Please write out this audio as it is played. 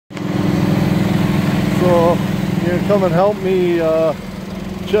So you can come and help me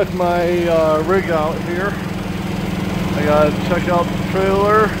check my rig out here. I gotta check out the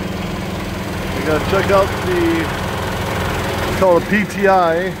trailer. I gotta check out it's called a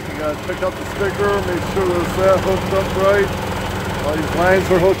PTI. You gotta check out the sticker, make sure that hooked up right. All these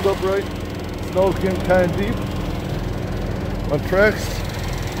lines are hooked up right. Snow's getting kind of deep. My tracks,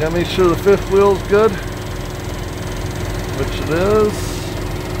 gotta make sure the fifth wheel's good, which it is.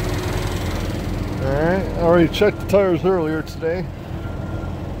 Alright, I already checked the tires earlier today.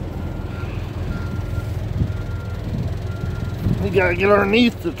 You gotta get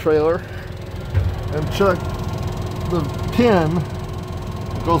underneath the trailer and check the pin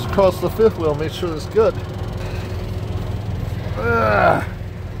that goes across the fifth wheel, make sure it's good.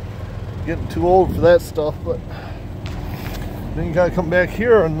 Getting too old for that stuff, but then you gotta come back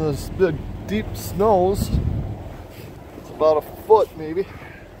here in this big deep snows. It's about a foot maybe.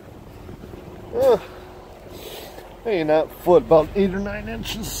 Hey, not a foot, about 8 or 9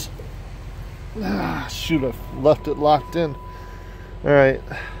 inches. Shoot, I left it locked in. Alright,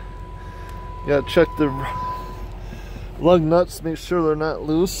 gotta check the lug nuts, make sure they're not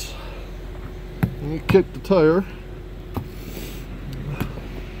loose. And you kick the tire,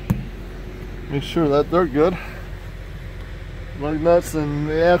 make sure that they're good. Lug nuts and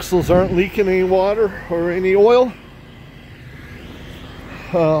the axles aren't leaking any water or any oil.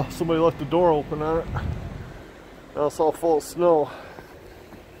 Somebody left the door open on it. Now it's all full of snow.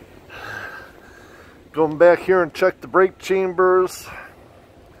 Going back here and check the brake chambers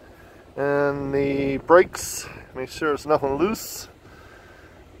and the brakes, make sure there's nothing loose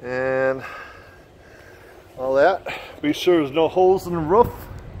and all that. Be sure there's no holes in the roof.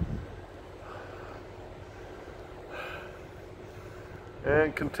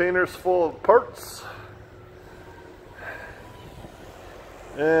 And containers full of parts.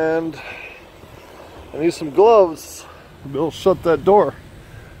 And I need some gloves. They'll shut that door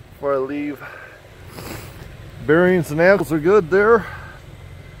before I leave. Bearings and axles are good there.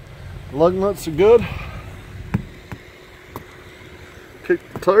 Lug nuts are good. Kick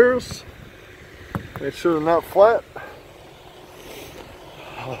the tires. Make sure they're not flat.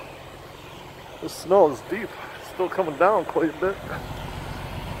 This snow is deep. It's still coming down quite a bit.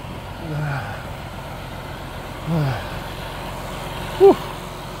 Whew.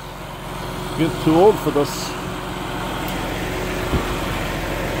 Getting too old for this.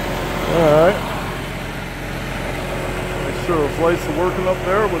 Alright. Make sure those lights are working up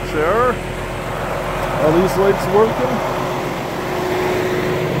there, which they are. Are these lights working?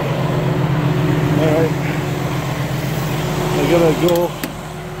 Alright. I gotta go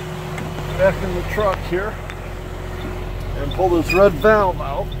back in the truck here and pull this red valve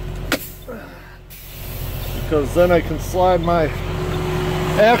out, because then I can slide my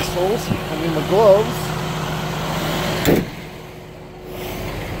axles, my gloves.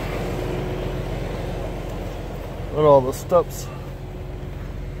 Look at all the steps.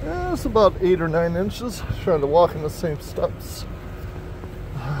 It's about 8 or 9 inches. Trying to walk in the same steps.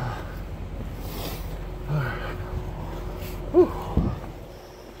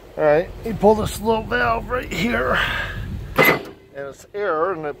 Alright, you pull this little valve right here, and it's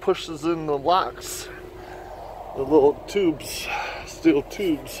air, and it pushes in the locks, the little tubes, steel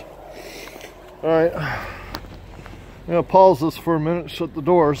tubes. Alright, I'm gonna pause this for a minute, shut the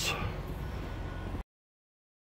doors.